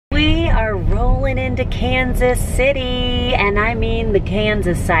rolling into Kansas City, and I mean the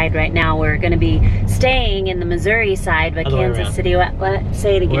Kansas side right now. We're going to be staying in the Missouri side, but Kansas City, what?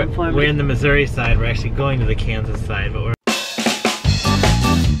 Say it again for me. We're in the Missouri side. We're actually going to the Kansas side, but we're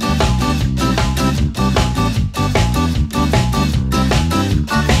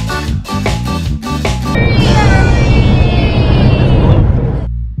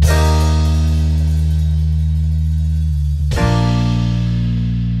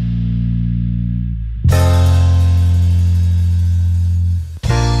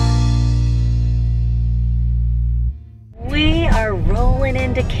rolling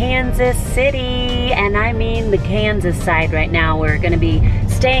into Kansas City, and I mean the Kansas side right now. We're going to be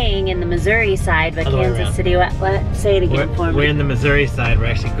staying in the Missouri side, but Kansas City, what? Say it again for me. We're in the Missouri side. We're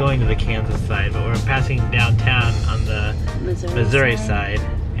actually going to the Kansas side, but we're passing downtown on the Missouri side.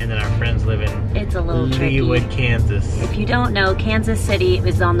 And then our friends live in it's a little Leawood, Kansas. If you don't know, Kansas City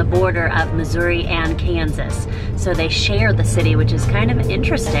is on the border of Missouri and Kansas. So they share the city, which is kind of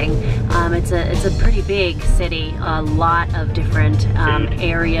interesting. It's a pretty big city, a lot of different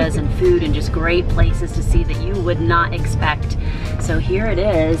areas and food and just great places to see that you would not expect. So here it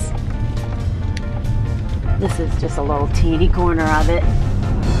is. This is just a little teeny corner of it.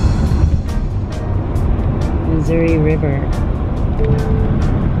 Missouri River.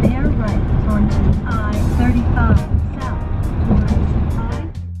 Bear right onto I-35 south towards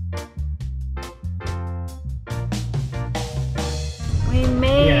We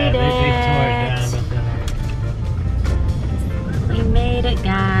made it! We made it,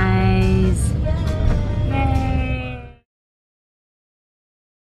 guys! Yay!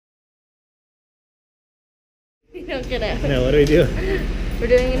 You don't get out. No, what do we do? We're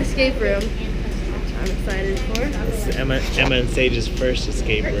doing an escape room. I'm excited for. This is Emma and Sage's first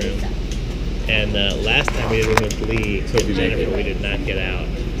escape room. And last time we did one with Lee, so Jennifer, we did not get out.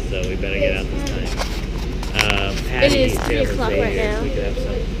 So we better get out this time. Patty, it is 3 o'clock right now. We could have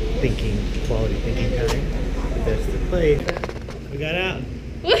some quality thinking time. That's the play. We got out.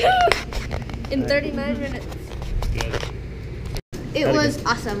 Woohoo! In 39 minutes. Good. It was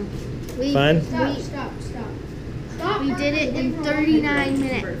awesome. Fun? Stop. We did it in 39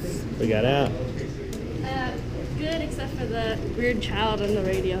 minutes. We got out. Good, except for the weird child on the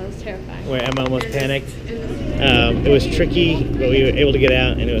radio. It was terrifying. Where Emma almost panicked. It was tricky, but we were able to get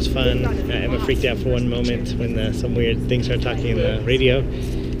out, and it was fun. Emma freaked out for one moment when some weird things started talking in the radio.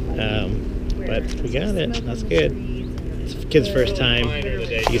 But we got it. That's good. It's kids' first time.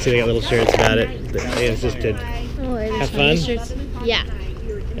 You can see they got little shirts about it. They insisted. Have fun? Yeah.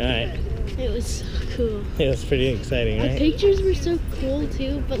 All right. It was so cool. It was pretty exciting, right? The pictures were so cool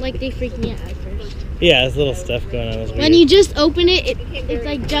too, but like they freaked me out at first. Yeah, there's little stuff going on. When you just open it, it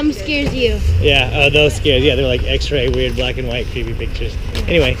like jump scares you. Yeah, those scared. Yeah, they're like X-ray, weird black and white, creepy pictures.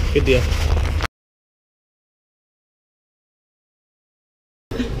 Anyway, good deal.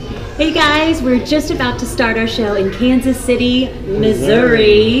 Hey guys, we're just about to start our show in Kansas City,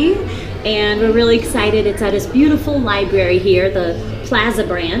 Missouri. And we're really excited. It's at this beautiful library here, the Plaza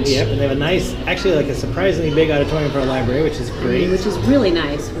branch. Yep, and they have a nice, actually like a surprisingly big auditorium for a library, which is great. Which is really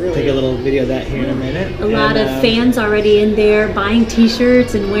nice, really. Take a little video of that here in a minute. A lot of fans already in there buying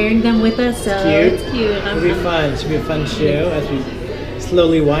t-shirts and wearing them with us, so it's cute. It'll be fun. It should be a fun show as we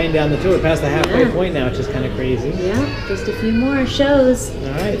slowly wind down the tour. We're past the halfway point now, which is kind of crazy. Yeah, just a few more shows.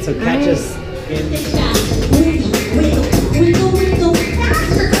 All right, so catch us in...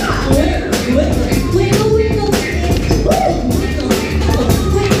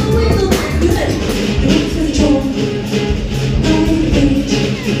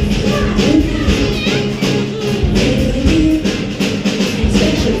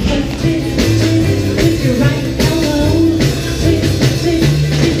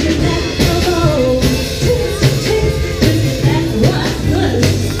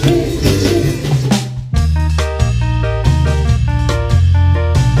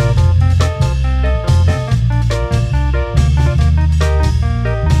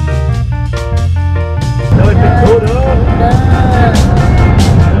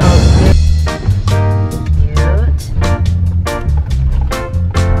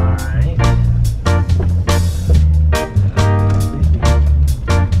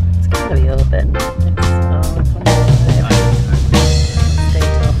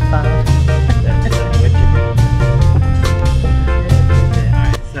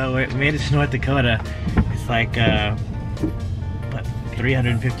 made it to North Dakota. It's like, what,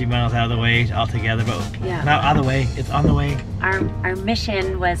 350 miles out of the way altogether, but yeah. Not out of the way, it's on the way. Our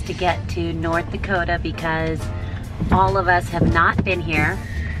mission was to get to North Dakota because all of us have not been here.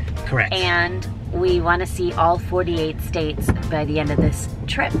 Correct. And we want to see all 48 states by the end of this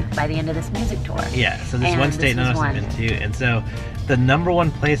trip, by the end of this music tour. Yeah, so there's one state none of us have been to, and so the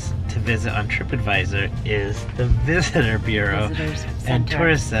 #1 place to visit on TripAdvisor is the Visitor Bureau and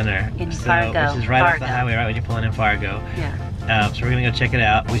Tourist Center in Fargo, which is right off the highway, right when you pull in Fargo. Yeah. So we're gonna go check it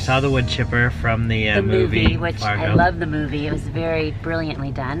out. We saw the wood chipper from the movie, which Fargo. I love the movie. It was very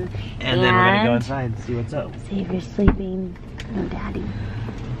brilliantly done. And then we're gonna go inside and see what's up. See if you're sleeping. Oh, Daddy.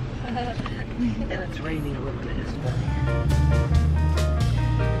 And it's raining a little bit.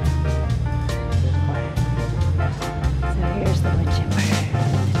 So here's the wood chipper.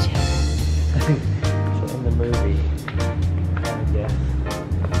 So in the movie, I guess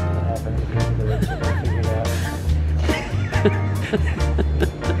what happened to the wood chipper figured out.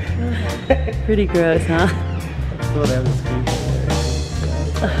 Pretty gross, huh? Cool, they have the speaker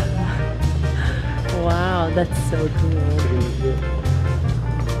there. Wow, that's so cool.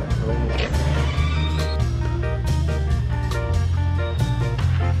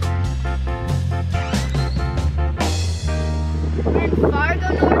 Fargo,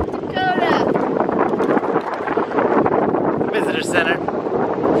 North Dakota. Visitor Center.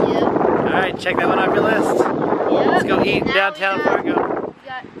 Yep. Alright, check that one off your list. Yep. Let's go eat Now downtown we got- Fargo. We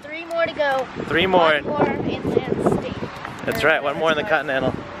got 3 more to go. 3 more. 1 more in Kansas State. That's right, 1 more in the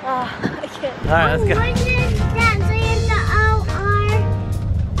Continental. I can't. Alright, let's go.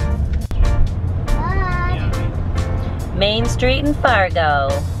 Main Street in Fargo.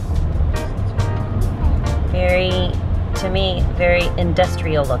 Very, to me, very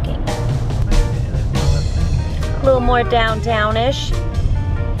industrial looking. A little more downtown-ish.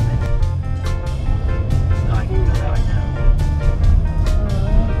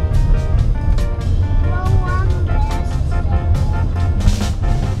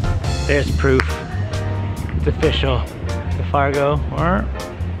 There's proof. It's official. The Fargo,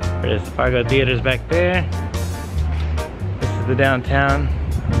 there's the Fargo Theater's back there. This is the downtown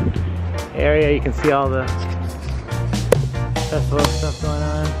area. You can see all the festival stuff going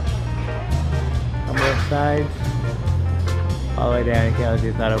on both sides. All the way down, you can't see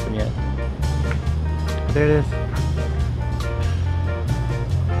it's not open yet. But there it is.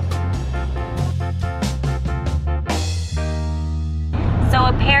 So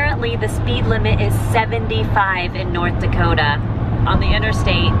apparently the speed limit is 75 in North Dakota on the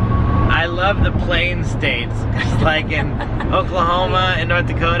interstate. I love the plain states. It's like in Oklahoma and North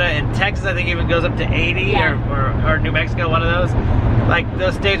Dakota and Texas, I think even goes up to 80, Yeah. or New Mexico, one of those. Like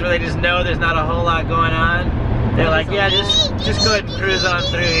those states where they just know there's not a whole lot going on. They're like, yeah, just go ahead and cruise on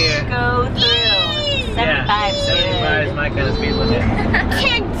through here. Go through. 75 's 75 is good. my kind of speed limit.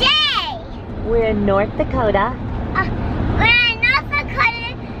 Today, We're in North Dakota. we're in North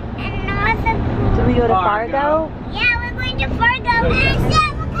Dakota and North Dakota. Did we go to Fargo. Fargo? Yeah, we're going to Fargo and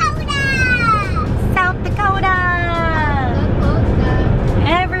South Dakota. South Dakota!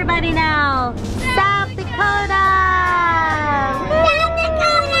 Everybody now! South Dakota! South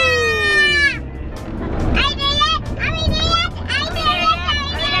Dakota! I did it! I did it! I did it!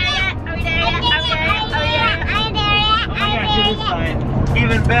 Are we there yet? Oh my gosh, this is fine.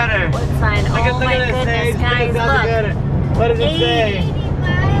 Even better. What sign? Look Oh at my this goodness, thing. guys, Look. look! What does it say? 80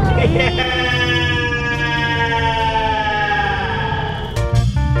 miles. Yeah.